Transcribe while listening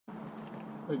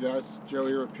Hey guys, Joe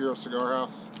here with Puro Cigar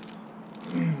House.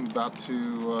 About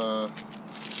to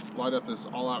light up this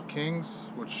All Out Kings,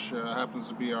 which happens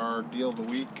to be our deal of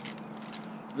the week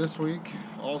this week.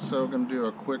 Also going to do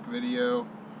a quick video.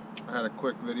 I had a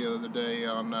quick video the other day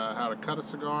on how to cut a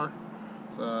cigar.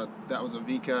 That was a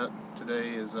V cut. Today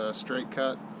is a straight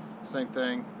cut. Same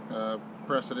thing.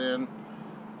 Press it in,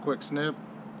 quick snip,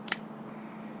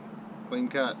 clean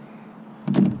cut.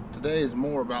 Today is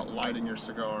more about lighting your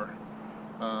cigar.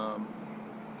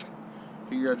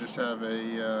 Here I just have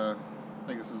a, I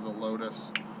think this is a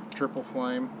Lotus triple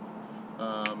flame.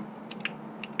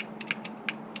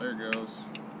 There it goes.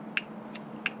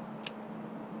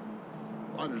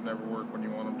 Lighters never work when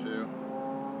you want them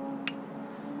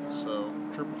to. So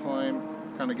triple flame,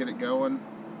 kind of get it going.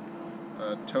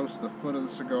 Toast the foot of the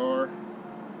cigar.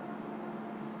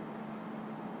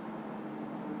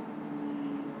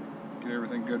 Get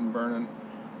everything good and burning.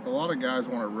 A lot of guys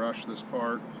want to rush this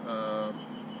part.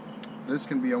 This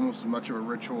can be almost as much of a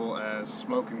ritual as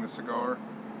smoking the cigar.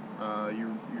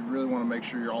 You really want to make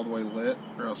sure you're all the way lit,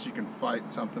 or else you can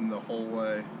fight something the whole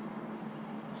way.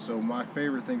 So my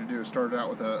favorite thing to do is start out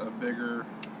with a bigger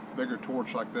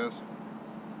torch like this.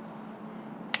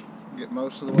 Get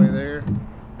most of the way there,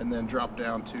 and then drop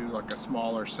down to like a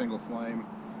smaller single flame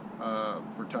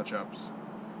for touch-ups.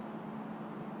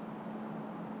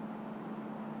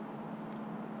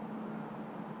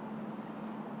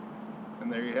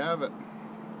 And there you have it.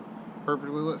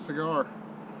 Perfectly lit cigar.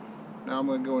 Now I'm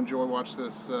going to go watch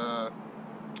this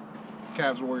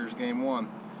Cavs Warriors game 1.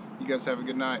 You guys have a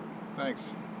good night.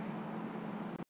 Thanks.